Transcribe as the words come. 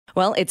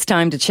Well, it's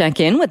time to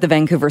check in with the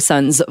Vancouver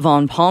Sun's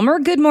Vaughn Palmer.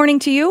 Good morning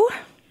to you.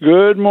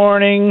 Good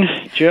morning,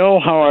 Jill.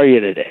 How are you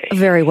today?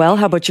 Very well.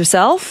 How about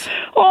yourself?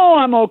 Oh,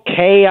 I'm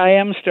okay. I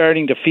am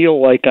starting to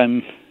feel like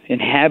I'm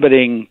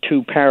inhabiting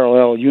two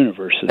parallel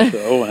universes,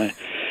 though.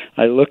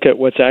 I look at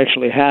what's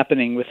actually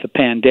happening with the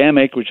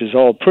pandemic, which is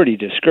all pretty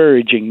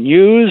discouraging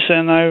news,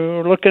 and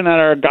I'm looking at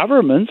our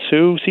governments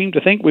who seem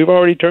to think we've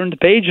already turned the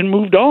page and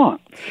moved on.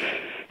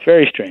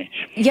 Very strange.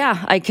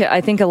 Yeah, I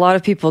think a lot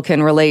of people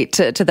can relate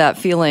to that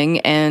feeling,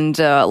 and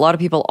a lot of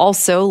people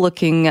also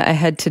looking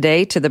ahead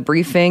today to the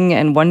briefing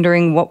and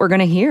wondering what we're going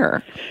to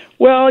hear.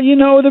 Well,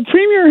 the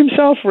Premier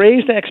himself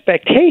raised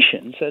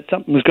expectations that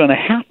something was going to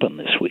happen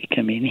this week.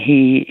 I mean,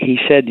 he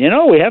said,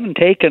 we haven't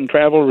taken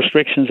travel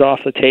restrictions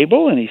off the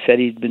table, and he said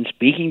he'd been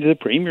speaking to the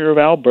Premier of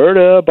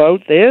Alberta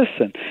about this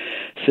and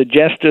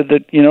suggested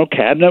that,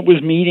 Cabinet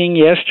was meeting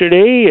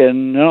yesterday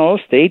and,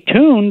 stay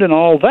tuned and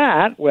all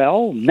that.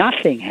 Well,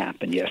 nothing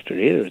happened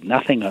yesterday. There was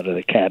nothing out of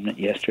the Cabinet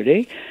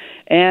yesterday.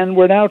 And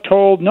we're now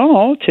told,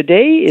 no,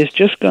 today is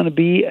just going to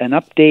be an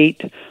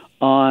update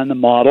on the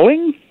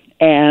modeling,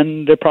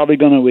 and they're probably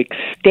going to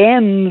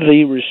extend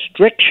the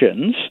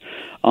restrictions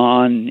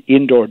on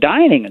indoor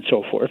dining and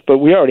so forth. But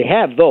we already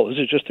have those.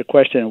 It's just a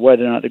question of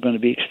whether or not they're going to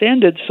be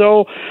extended.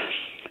 So,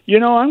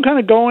 I'm kind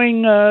of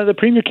going, the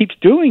Premier keeps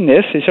doing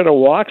this. He sort of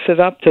walks it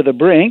up to the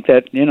brink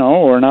that,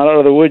 we're not out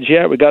of the woods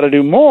yet. We got to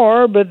do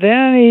more. But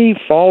then he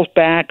falls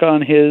back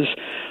on his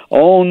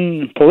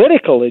own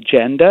political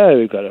agenda.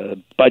 We've got a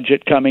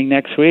budget coming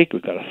next week.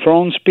 We've got a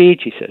throne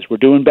speech. He says we're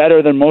doing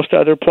better than most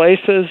other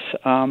places.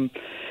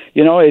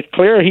 It's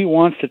clear he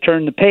wants to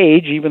turn the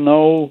page, even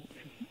though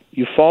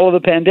you follow the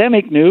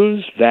pandemic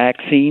news,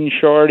 vaccine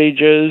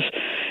shortages,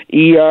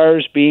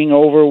 ERs being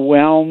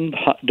overwhelmed,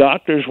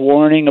 doctors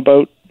warning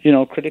about,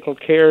 critical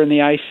care in the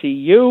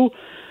ICU.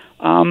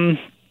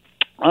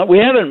 We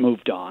haven't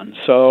moved on.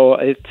 So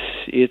it's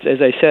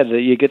as I said,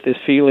 you get this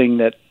feeling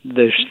that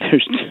there's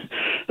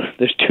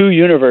two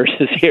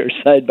universes here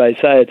side by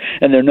side,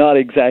 and they're not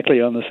exactly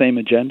on the same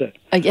agenda.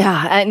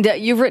 Yeah, and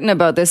you've written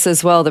about this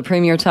as well. The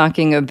Premier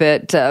talking a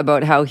bit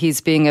about how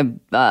he's being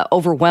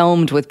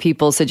overwhelmed with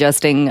people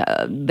suggesting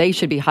they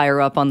should be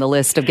higher up on the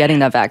list of getting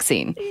that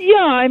vaccine.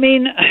 Yeah, I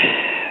mean,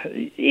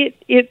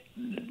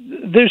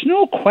 there's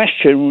no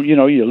question,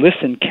 you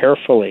listen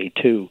carefully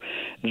to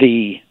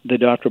the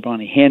Dr.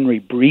 Bonnie Henry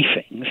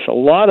briefings. A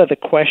lot of the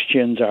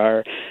questions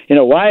are,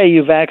 why are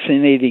you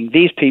vaccinating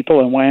these people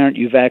and why aren't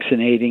you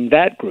vaccinating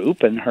that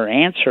group? And her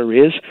answer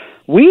is,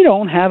 we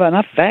don't have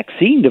enough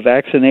vaccine to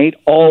vaccinate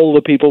all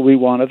the people we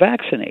want to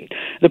vaccinate.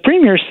 The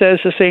Premier says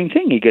the same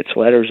thing. He gets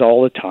letters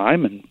all the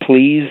time, and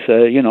please,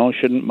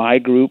 shouldn't my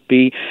group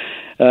be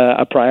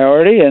a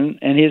priority?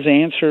 And his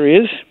answer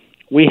is,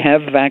 we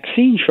have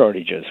vaccine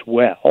shortages.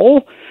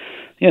 Well,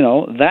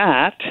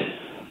 that,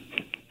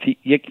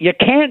 you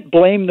can't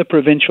blame the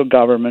provincial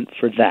government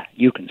for that.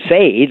 You can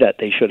say that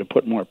they should have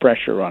put more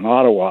pressure on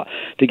Ottawa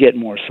to get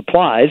more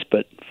supplies,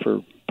 but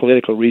for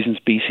political reasons,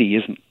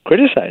 BC isn't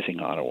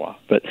criticizing Ottawa.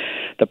 But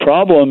the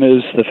problem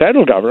is the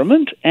federal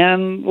government,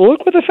 and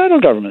look what the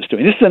federal government's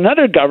doing. This is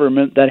another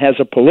government that has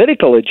a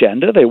political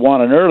agenda. They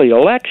want an early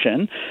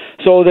election,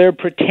 so they're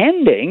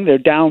pretending, they're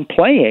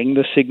downplaying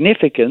the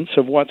significance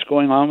of what's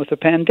going on with the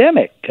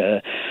pandemic.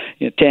 10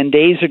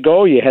 days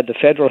ago, you had the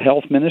federal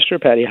health minister,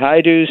 Patty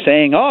Hajdu,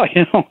 saying,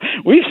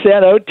 we've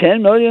sent out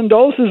 10 million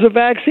doses of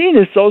vaccine.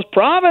 It's those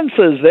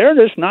provinces. They're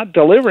just not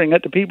delivering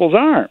it to people's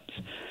arms.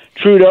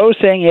 Trudeau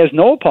saying he has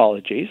no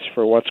apologies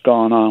for what's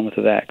gone on with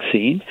the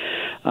vaccine.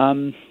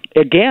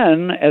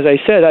 Again, as I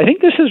said, I think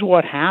this is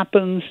what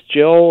happens,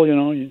 Jill.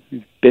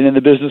 You've been in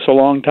the business a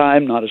long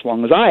time, not as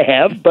long as I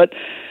have, but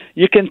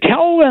you can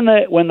tell when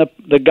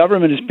the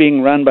government is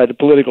being run by the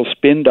political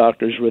spin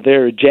doctors with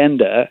their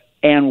agenda,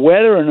 and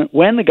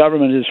when the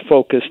government is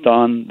focused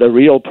on the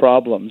real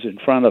problems in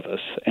front of us.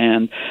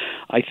 And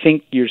I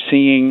think you're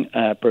seeing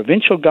a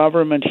provincial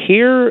government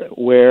here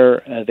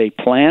where they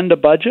planned a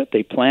budget,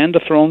 they planned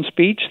a throne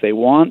speech, they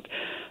want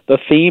the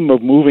theme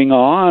of moving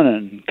on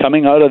and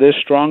coming out of this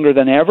stronger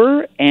than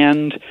ever,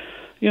 and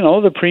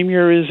the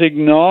Premier is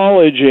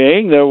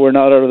acknowledging that we're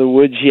not out of the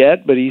woods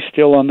yet, but he's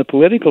still on the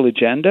political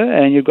agenda,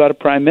 and you've got a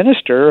Prime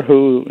Minister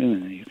who,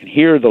 you can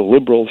hear the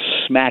Liberals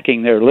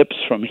smacking their lips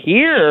from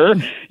here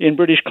in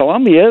British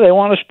Columbia. They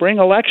want a spring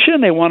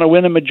election, they want to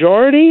win a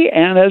majority,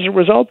 and as a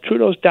result,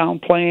 Trudeau's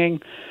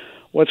downplaying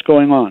what's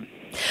going on.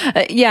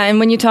 Yeah, and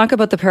when you talk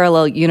about the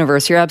parallel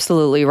universe, you're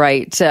absolutely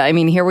right.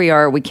 Here we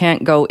are, we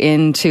can't go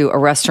into a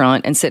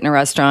restaurant and sit in a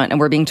restaurant and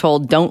we're being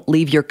told, don't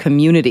leave your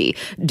community,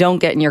 don't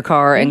get in your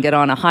car and get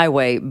on a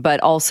highway,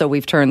 but also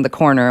we've turned the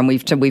corner and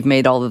we've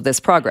made all of this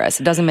progress.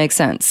 It doesn't make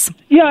sense.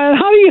 Yeah, and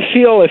how do you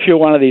feel if you're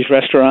one of these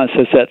restaurants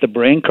that's at the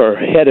brink or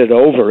headed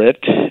over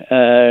it?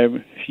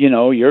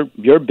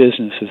 Your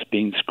business is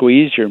being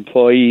squeezed. Your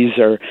employees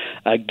are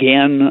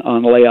again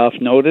on layoff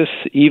notice.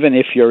 Even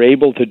if you're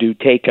able to do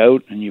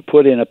takeout and you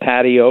put in a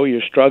patio,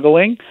 you're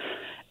struggling.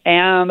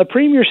 And the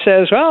Premier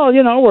says, well,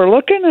 we're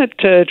looking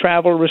at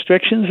travel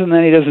restrictions, and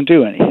then he doesn't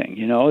do anything.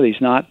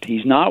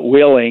 He's not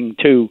willing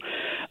to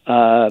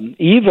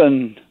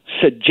even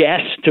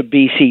suggest to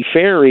BC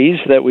Ferries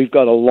that we've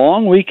got a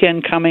long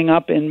weekend coming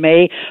up in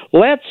May.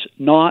 Let's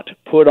not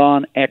put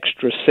on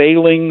extra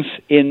sailings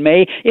in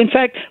May. In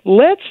fact,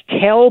 let's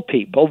tell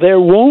people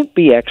there won't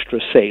be extra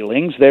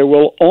sailings. There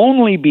will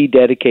only be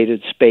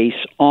dedicated space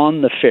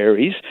on the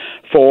ferries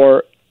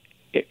for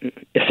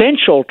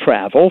essential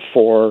travel,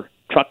 for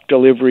truck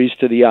deliveries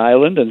to the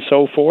island and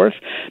so forth,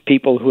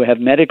 people who have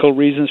medical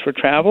reasons for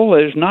travel.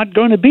 There's not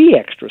going to be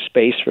extra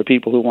space for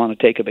people who want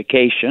to take a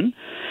vacation.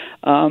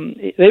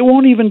 They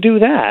won't even do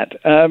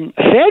that.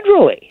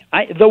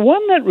 Federally, the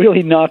one that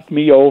really knocked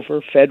me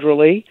over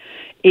federally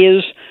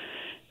is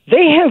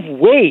they have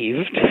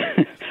waived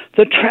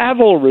the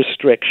travel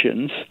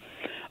restrictions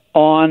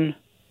on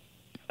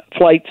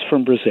flights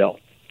from Brazil.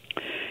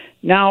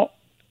 Now,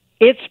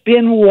 it's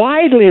been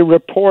widely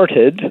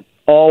reported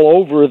all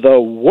over the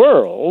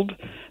world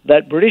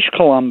that British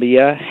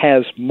Columbia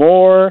has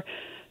more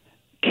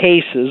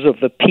cases of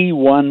the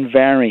P1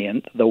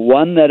 variant, the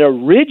one that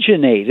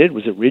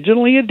was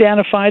originally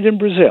identified in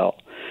Brazil.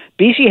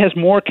 BC has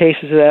more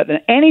cases of that than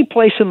any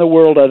place in the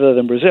world other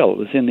than Brazil. It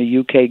was in the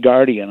UK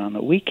Guardian on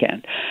the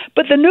weekend.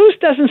 But the news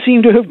doesn't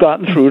seem to have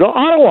gotten through to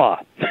Ottawa.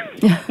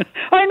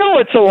 I know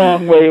it's a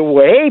long way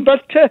away,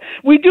 but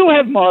we do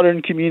have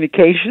modern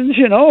communications,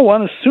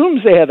 One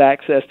assumes they have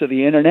access to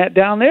the internet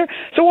down there.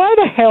 So why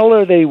the hell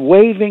are they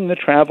waiving the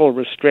travel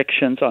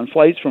restrictions on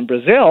flights from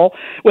Brazil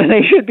when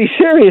they should be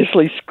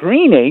seriously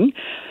screening?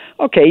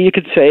 Okay, you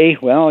could say,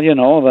 well,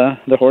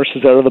 the horse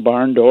is out of the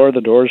barn door,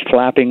 the door's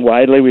flapping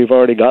widely, we've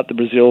already got the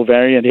Brazil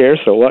variant here,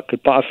 so what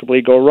could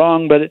possibly go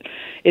wrong? But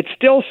it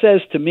still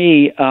says to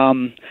me,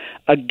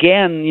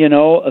 again,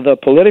 the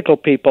political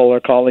people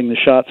are calling the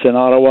shots in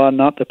Ottawa,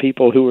 not the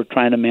people who are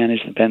trying to manage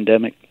the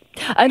pandemic.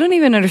 I don't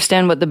even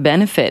understand what the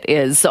benefit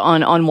is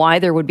on why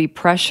there would be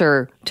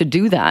pressure to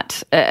do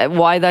that,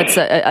 why that's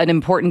an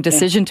important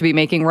decision to be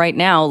making right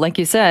now. Like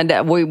you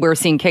said, we're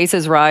seeing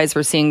cases rise.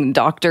 We're seeing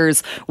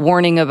doctors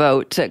warning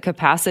about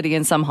capacity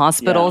in some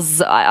hospitals.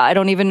 Yeah. I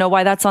don't even know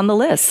why that's on the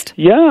list.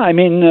 Yeah, I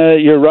mean,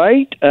 you're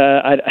right.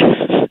 I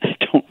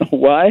don't know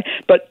why,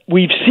 but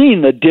we've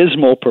seen the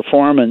dismal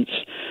performance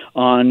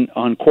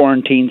on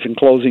quarantines and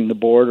closing the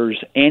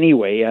borders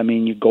anyway. I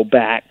mean, you go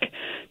back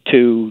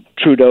to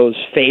Trudeau's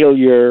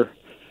failure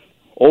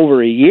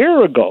over a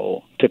year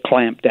ago to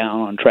clamp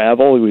down on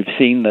travel. We've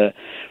seen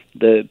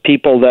the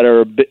people that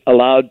are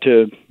allowed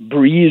to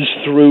breeze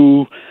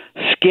through,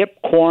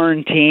 skip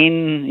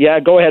quarantine. Yeah,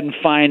 go ahead and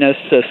fine us,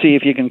 see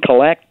if you can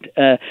collect.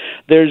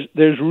 There's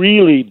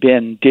really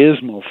been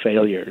dismal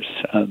failures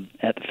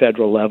at the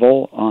federal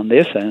level on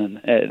this, and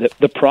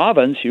the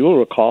province, you'll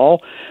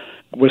recall,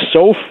 was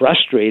so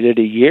frustrated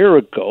a year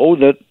ago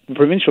that the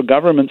provincial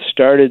government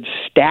started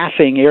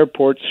staffing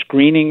airport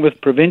screening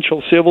with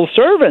provincial civil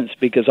servants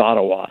because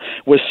Ottawa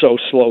was so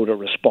slow to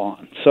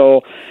respond.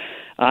 So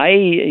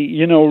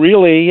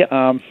really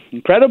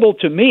incredible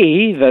to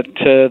me that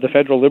the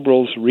federal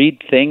Liberals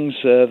read things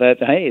that,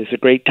 hey, it's a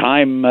great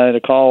time to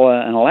call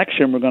an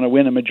election. We're going to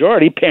win a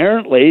majority.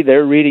 Apparently,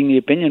 they're reading the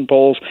opinion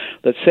polls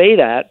that say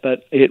that,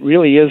 but it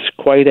really is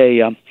quite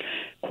a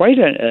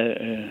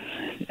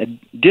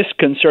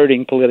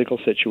disconcerting political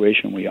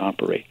situation we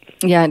operate.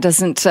 Yeah, it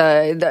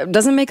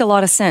doesn't make a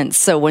lot of sense.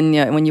 So when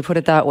you put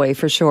it that way,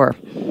 for sure.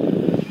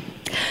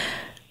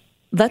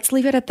 Let's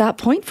leave it at that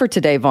point for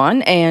today,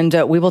 Vaughn, and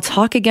we will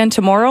talk again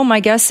tomorrow.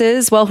 My guess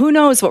is, well, who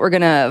knows what we're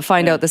going to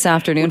find out this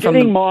afternoon from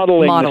the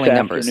modeling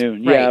numbers. Right.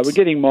 Yeah, we're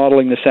getting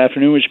modeling this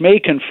afternoon, which may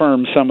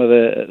confirm some of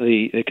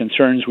the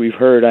concerns we've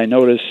heard. I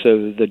notice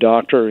the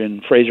doctor in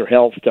Fraser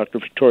Health, Dr.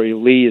 Victoria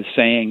Lee, is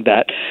saying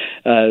that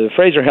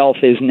Fraser Health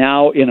is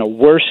now in a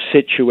worse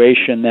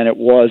situation than it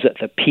was at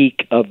the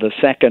peak of the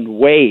second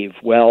wave.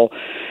 Well,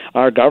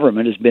 our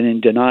government has been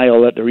in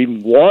denial that there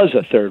even was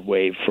a third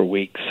wave for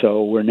weeks.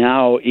 So we're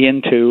now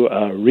into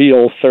a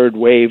real third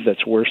wave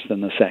that's worse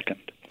than the second.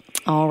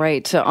 All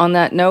right. On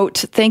that note,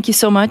 thank you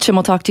so much, and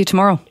we'll talk to you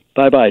tomorrow.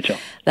 Bye-bye, Jill.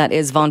 That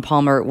is Vaughn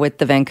Palmer with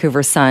the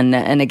Vancouver Sun.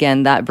 And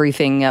again, that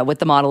briefing with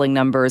the modeling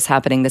numbers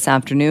happening this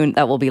afternoon,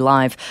 that will be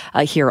live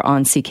here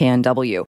on CKNW.